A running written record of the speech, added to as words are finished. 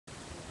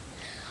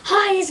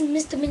guys,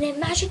 Mr. Midnight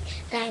Magic,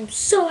 and I'm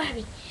so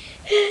happy.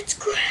 It's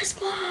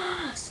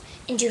Christmas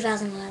in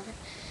 2011.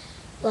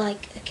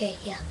 Like, okay,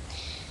 yeah.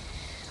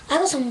 I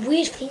got some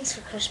weird things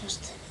for Christmas.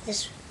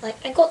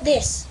 I got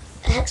this,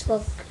 a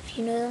Hexbug. If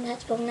you know them,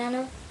 Hexbug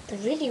Nano, they're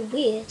really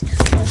weird.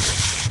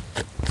 This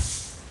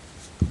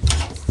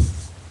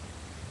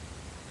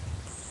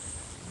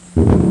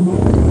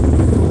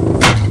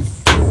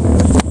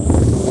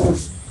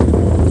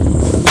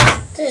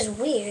is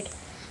weird.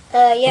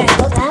 Yeah, I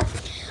got that.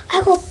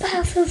 I got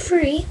Battlefield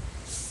 3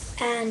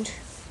 and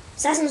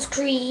Assassin's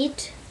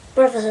Creed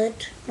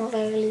Brotherhood, not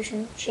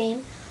Revolution,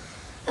 shame.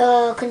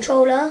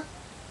 Controller,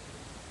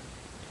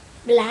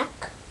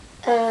 black.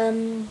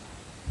 And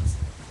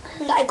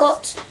I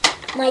got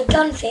my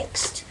gun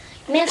fixed.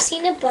 You may have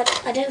seen it, but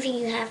I don't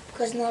think you have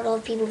because not a lot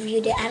of people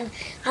viewed it, and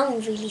I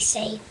won't really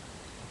say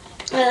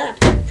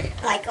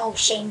like, oh,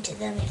 shame to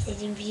them if they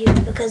didn't view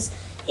it, because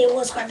it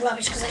was quite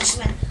rubbish, because I just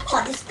went,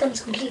 oh, this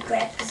gun's complete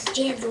crap, because it's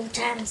jammed all the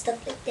time and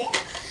stuff like that.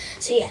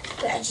 So yeah,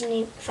 but I just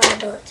need to fire a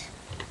bullet.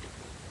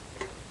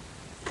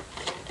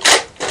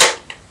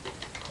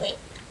 Wait.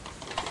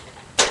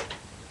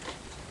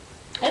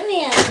 I only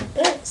have some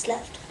bullets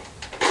left.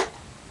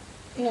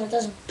 No, it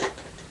doesn't.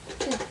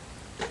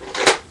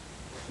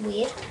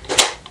 Weird.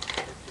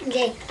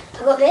 Okay, I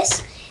got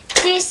this.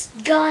 This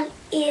gun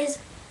is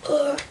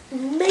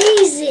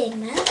amazing,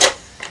 man.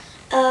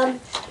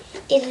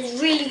 It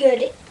is really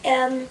good.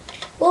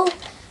 Well,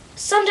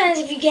 sometimes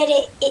if you get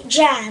it, it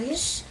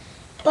jams.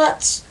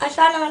 But I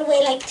found out a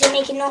way to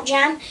make it not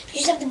jam. You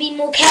just have to be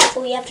more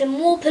careful. You have to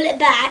more pull it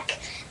back,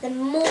 then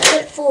more pull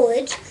it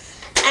forward,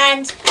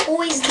 and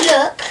always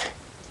look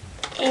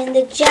in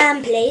the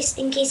jam place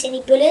in case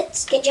any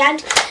bullets get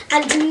jammed.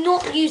 And do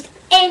not use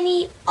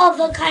any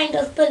other kind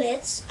of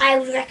bullets, I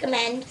would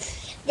recommend,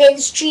 than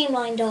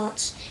streamline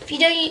darts. If you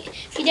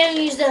don't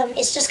use them,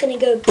 it's just gonna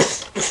go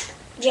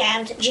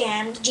jammed,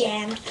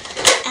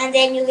 and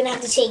then you're gonna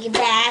have to take it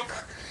back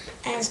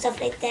and stuff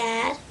like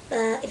that.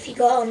 If you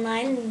go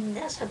online,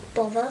 that's a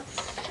bother.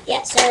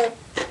 Yeah, so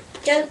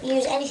don't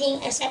use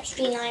anything except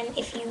streamline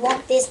if you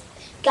want this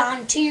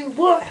gun to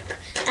work,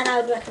 and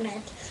I would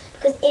recommend,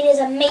 because it is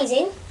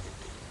amazing.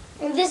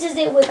 And this is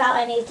it without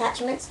any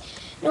attachments.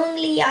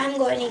 Normally I haven't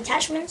got any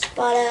attachments,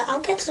 but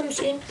I'll get some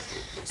soon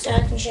so I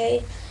can show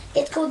you.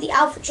 It's called the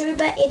Alpha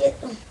Trooper. I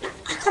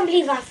can't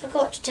believe I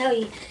forgot to tell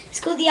you.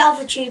 It's called the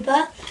Alpha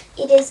Trooper.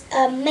 It is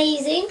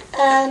amazing.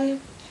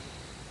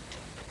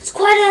 It's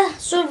quite a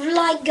sort of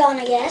light gun,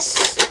 I guess.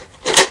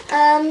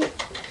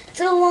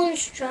 For the long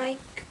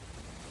strike,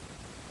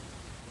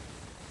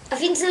 I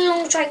think the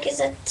long strike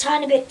is a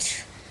tiny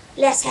bit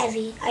less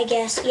heavy, I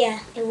guess. Yeah,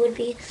 it would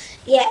be.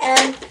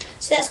 Yeah,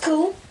 so that's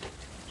cool.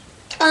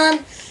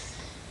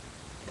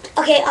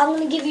 Okay, I'm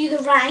going to give you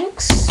the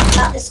ranks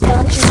about this gun.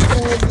 I'm just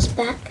going to move this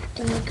back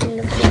and you can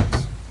look at it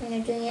when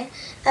I'm doing it.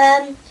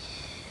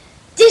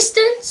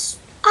 Distance,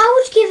 I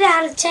would give it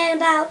out of 10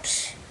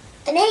 about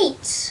an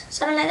 8,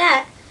 something like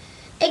that.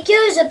 It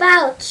goes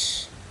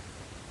about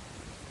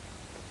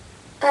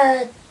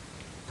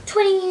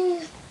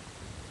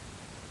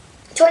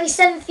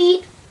 27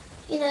 feet,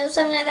 you know,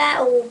 something like that,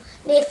 or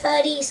near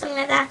 30, something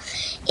like that.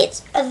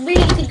 It's a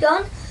really good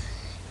gun.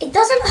 It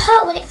doesn't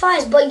hurt when it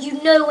fires, but you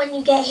know when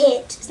you get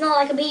hit. It's not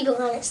like a BB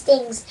gun that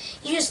stings.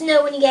 You just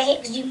know when you get hit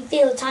because you can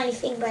feel a tiny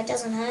thing, but it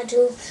doesn't hurt at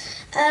all.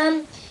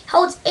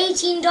 Holds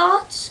 18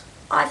 darts.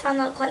 I found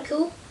that quite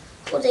cool.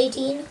 Holds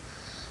 18.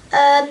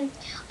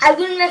 I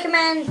wouldn't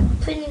recommend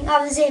putting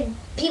others in.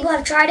 People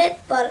have tried it,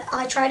 but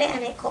I tried it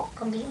and it got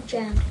completely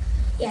jammed.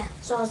 Yeah,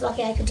 so I was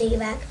lucky I could take it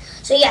back.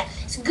 So yeah,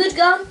 it's a good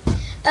gun.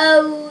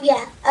 Oh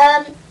yeah.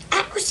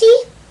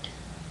 Accuracy,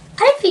 I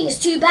don't think it's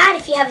too bad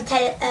if you have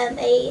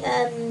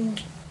a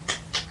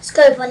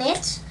scope on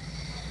it.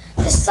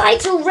 The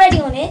sight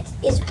already on it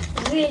is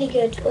really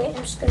good. Wait,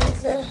 I'm just going to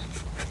move the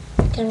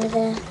camera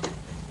there.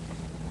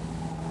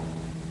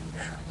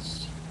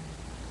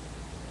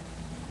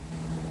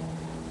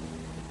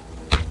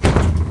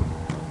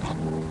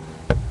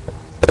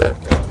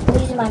 I'm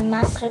using my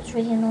mouse because it's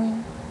really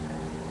annoying.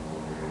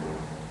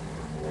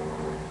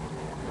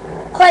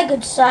 Quite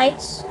good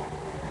sights.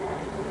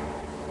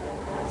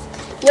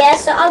 Yeah,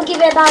 so I'll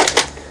give it about,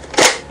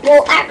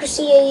 well,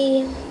 accuracy,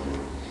 I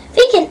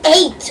think an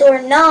 8 or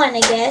a 9, I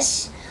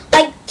guess.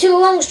 Like, to a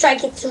long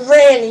strike, it's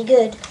really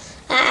good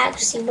at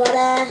accuracy, but,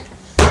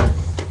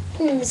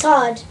 it's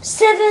hard.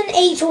 7,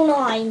 8, or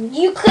 9.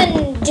 You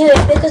can do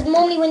it, because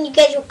normally when you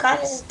get your gun,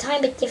 it's a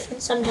tiny bit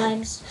different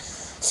sometimes.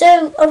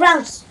 So,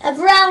 around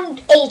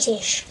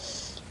 8-ish.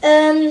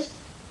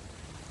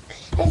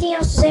 Anything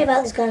else to say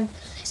about this gun?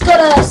 It's got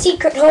a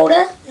secret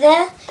holder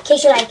there, in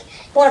case you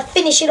want to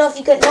finish it off.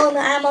 You got normal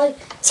ammo,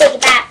 take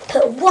it back,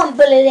 put one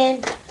bullet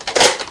in,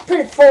 put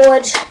it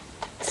forward,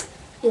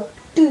 you're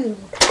doomed.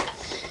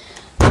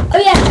 Oh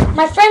yeah,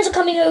 my friends are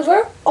coming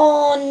over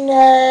on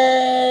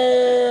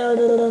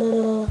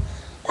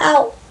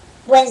about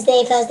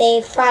Wednesday,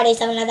 Thursday, Friday,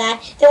 something like that.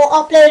 They will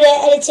upload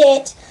it, edit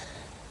it,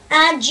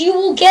 and you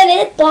will get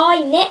it by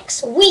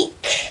next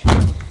week.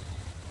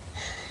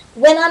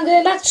 when I'm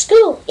going back to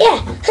school.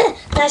 Yeah,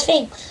 nice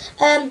thing.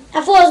 I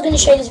thought I was going to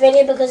show you this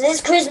video because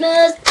it's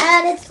Christmas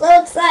and it's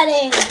so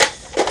exciting.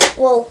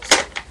 Well,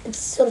 it's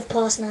sort of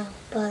past now,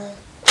 but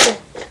yeah,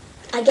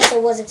 I guess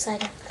it was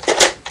exciting.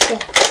 Yeah,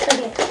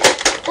 okay.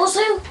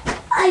 Also,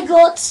 I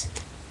got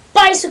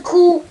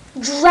bicycle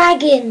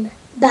dragon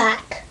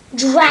back.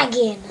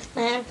 Dragon,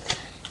 man.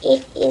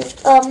 It is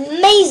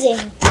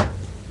amazing.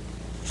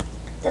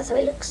 That's how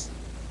it looks.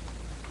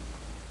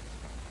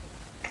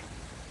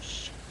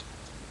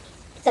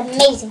 It's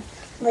amazing.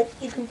 Like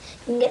you can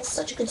get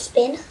such a good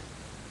spin.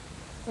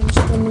 I'm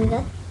just gonna move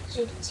that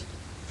so you can see.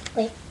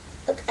 Wait,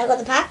 look, I got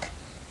the pack.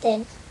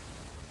 Then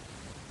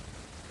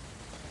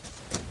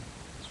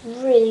it's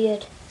really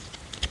good.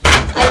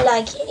 I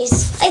like it.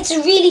 It's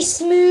really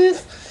smooth.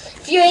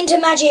 If you're into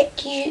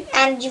Magic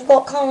and you've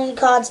got common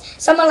cards,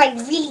 some are like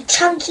really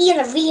chunky and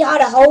are really hard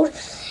to hold,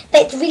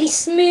 but it's really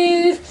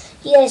smooth.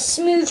 You get a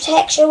smooth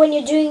texture when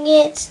you're doing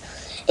it.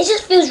 It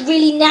just feels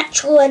really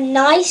natural and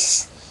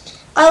nice.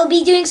 I'll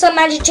be doing some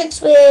magic tricks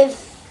with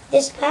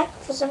this pack.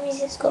 For some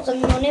reason it's got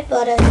something on it,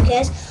 but who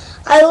cares.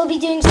 I will be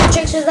doing some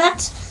tricks with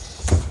that.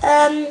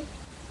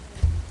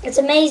 It's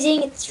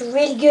amazing. It's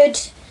really good.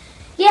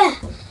 Yeah.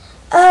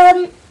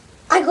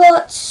 I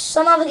got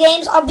some other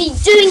games. I'll be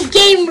doing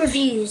game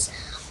reviews.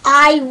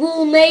 I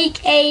will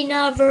make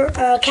another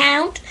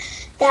account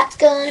that's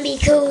going to be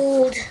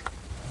called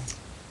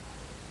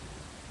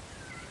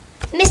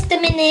Mr.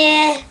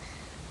 Minair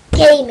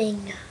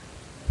Gaming.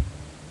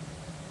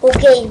 Or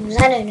games,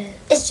 I don't know.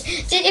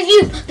 If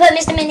you put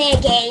Mr.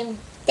 Minair Game,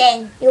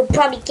 then you'll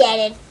probably get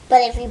it.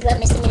 But if you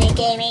put Mr. Minair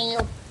Gaming,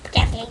 you'll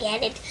definitely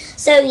get it.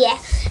 So yeah.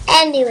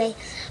 Anyway,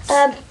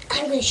 I'm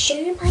going to show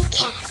you my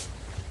cat.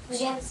 Because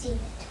you haven't seen it.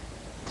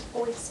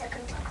 Wait a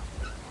second.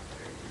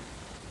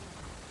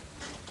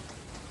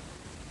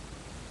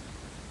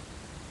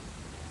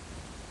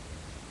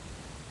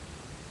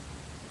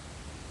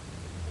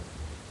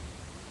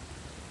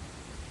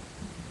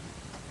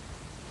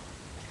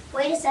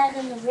 Wait a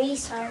second, the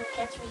restart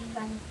gets really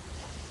funny.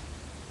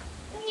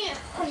 Yeah,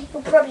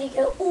 you'll probably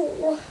go,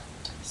 oh,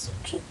 so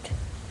cute.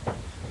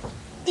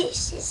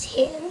 This is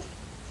him.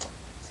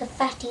 It's a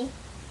fatty.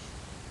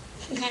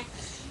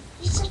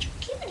 He's such a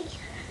cutie.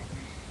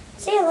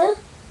 Say hello.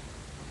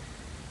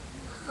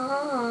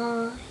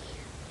 Hi.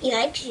 He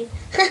likes you.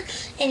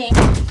 Anyway,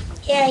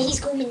 yeah, he's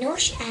called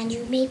Minosh, and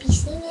you may be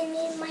seeing him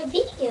in my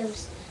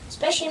videos.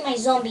 Especially in my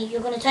zombie.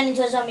 You're going to turn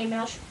into a zombie,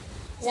 Minosh.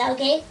 Is that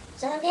okay?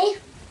 Is that okay?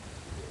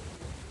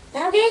 Is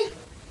that okay?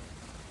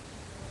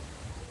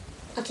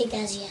 I'll take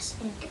that as a yes.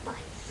 Anyway,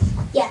 goodbye.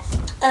 Yeah.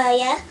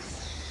 Yeah.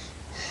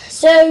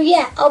 So,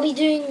 yeah, I'll be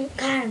doing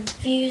kind of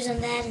reviews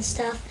on that and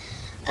stuff.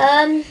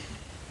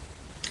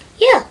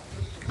 Yeah.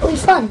 It'll be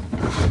fun.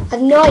 I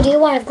have no idea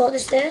why I've got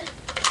this there.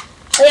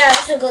 Oh yeah, I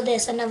also got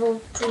this, another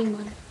green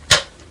one.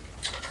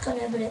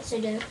 Can't open it, so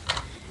don't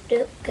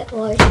get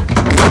worried.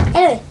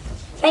 Anyway,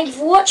 thank you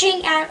for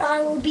watching, and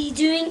I will be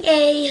doing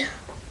a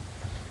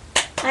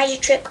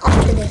magic trick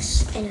after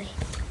this. Anyway,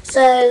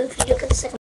 so if you look at the second